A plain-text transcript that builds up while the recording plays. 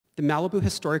The Malibu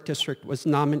Historic District was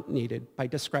nominated by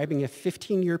describing a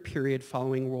 15-year period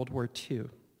following World War II.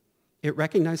 It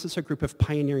recognizes a group of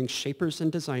pioneering shapers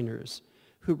and designers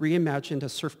who reimagined a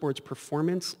surfboard's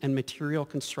performance and material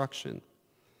construction,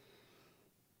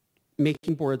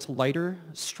 making boards lighter,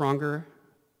 stronger,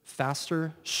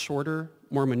 faster, shorter,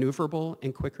 more maneuverable,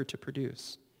 and quicker to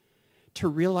produce. To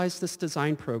realize this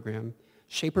design program,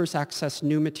 shapers accessed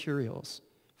new materials,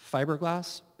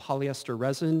 fiberglass, polyester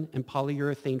resin, and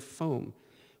polyurethane foam,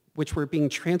 which were being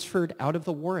transferred out of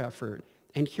the war effort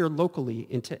and here locally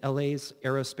into LA's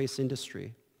aerospace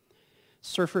industry.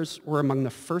 Surfers were among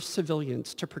the first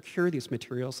civilians to procure these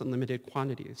materials in limited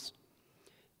quantities.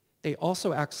 They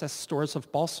also accessed stores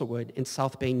of balsa wood in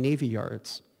South Bay Navy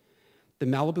yards. The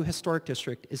Malibu Historic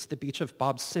District is the beach of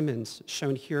Bob Simmons,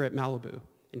 shown here at Malibu,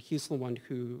 and he's the one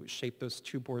who shaped those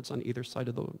two boards on either side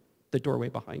of the doorway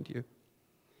behind you.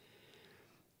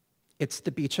 It's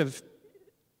the beach of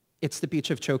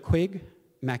Joe Quigg,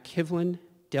 Matt Kivlin,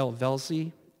 Dale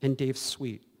Velzy, and Dave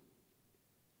Sweet.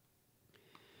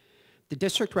 The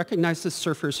district recognizes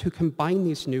surfers who combine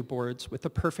these new boards with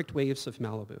the perfect waves of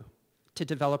Malibu to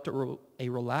develop a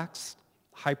relaxed,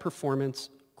 high-performance,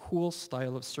 cool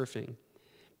style of surfing.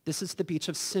 This is the beach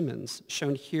of Simmons,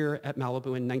 shown here at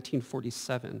Malibu in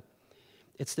 1947.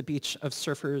 It's the beach of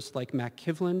surfers like Matt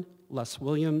Kivlin, Les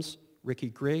Williams, Ricky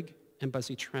Grigg, and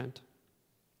Buzzy Trent.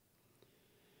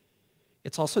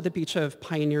 It's also the beach of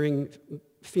pioneering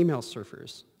female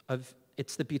surfers.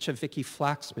 It's the beach of Vicki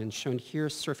Flaxman, shown here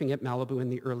surfing at Malibu in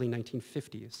the early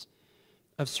 1950s.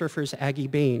 Of surfers Aggie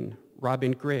Bain,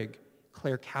 Robin Grigg,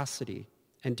 Claire Cassidy,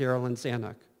 and Daryl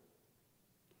Zanuck.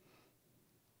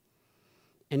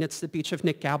 And it's the beach of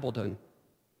Nick Gabaldon,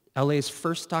 LA's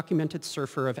first documented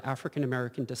surfer of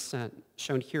African-American descent,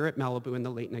 shown here at Malibu in the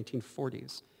late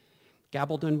 1940s.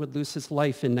 Gabaldon would lose his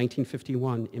life in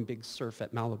 1951 in Big Surf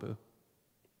at Malibu.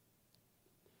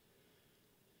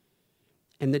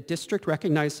 And the district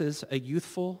recognizes a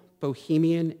youthful,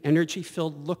 bohemian,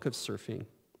 energy-filled look of surfing,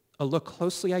 a look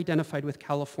closely identified with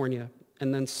California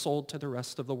and then sold to the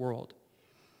rest of the world.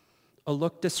 A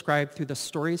look described through the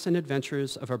stories and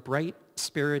adventures of a bright,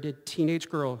 spirited teenage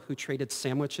girl who traded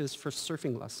sandwiches for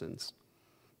surfing lessons.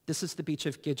 This is the beach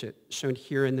of Gidget, shown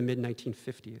here in the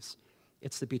mid-1950s.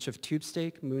 It's the beach of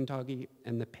Tubesteak, Moondoggie,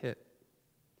 and the Pit.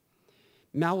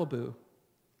 Malibu,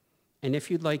 and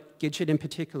if you'd like, Gidget in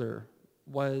particular,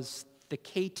 was the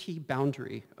KT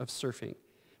boundary of surfing,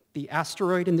 the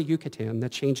asteroid in the Yucatan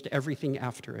that changed everything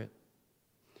after it.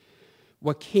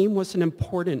 What came was an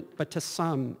important, but to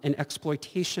some, an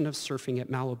exploitation of surfing at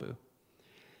Malibu.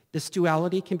 This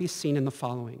duality can be seen in the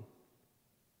following.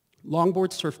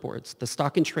 Longboard surfboards, the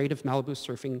stock and trade of Malibu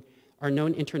surfing, are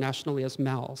known internationally as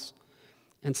MALs.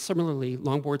 And similarly,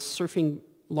 longboard-based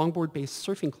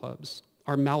surfing clubs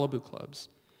are Malibu clubs,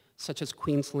 such as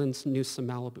Queensland's Noosa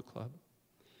Malibu Club.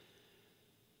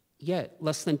 Yet,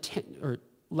 less than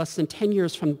 10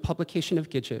 years from the publication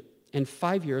of Gidget and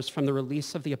 5 years from the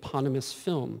release of the eponymous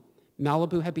film,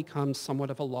 Malibu had become somewhat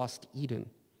of a lost Eden.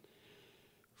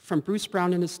 From Bruce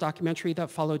Brown in his documentary that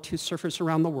followed two surfers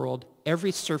around the world,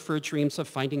 every surfer dreams of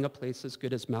finding a place as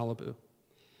good as Malibu.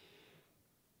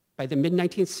 By the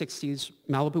mid-1960s,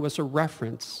 Malibu was a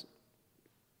reference,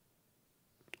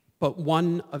 but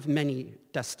one of many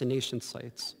destination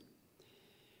sites.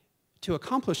 To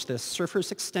accomplish this,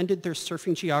 surfers extended their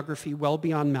surfing geography well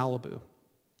beyond Malibu.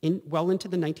 Well into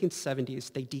the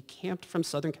 1970s, they decamped from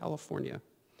Southern California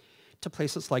to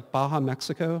places like Baja,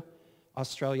 Mexico,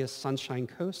 Australia's Sunshine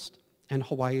Coast, and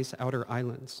Hawaii's outer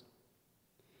islands.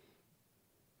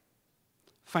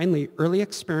 Finally, early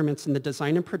experiments in the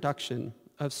design and production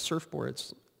of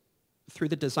surfboards through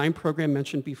the design program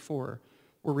mentioned before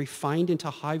were refined into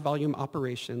high-volume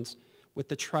operations with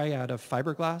the triad of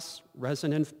fiberglass,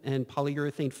 resin, and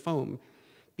polyurethane foam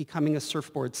becoming a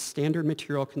surfboard's standard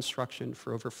material construction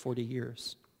for over 40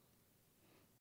 years.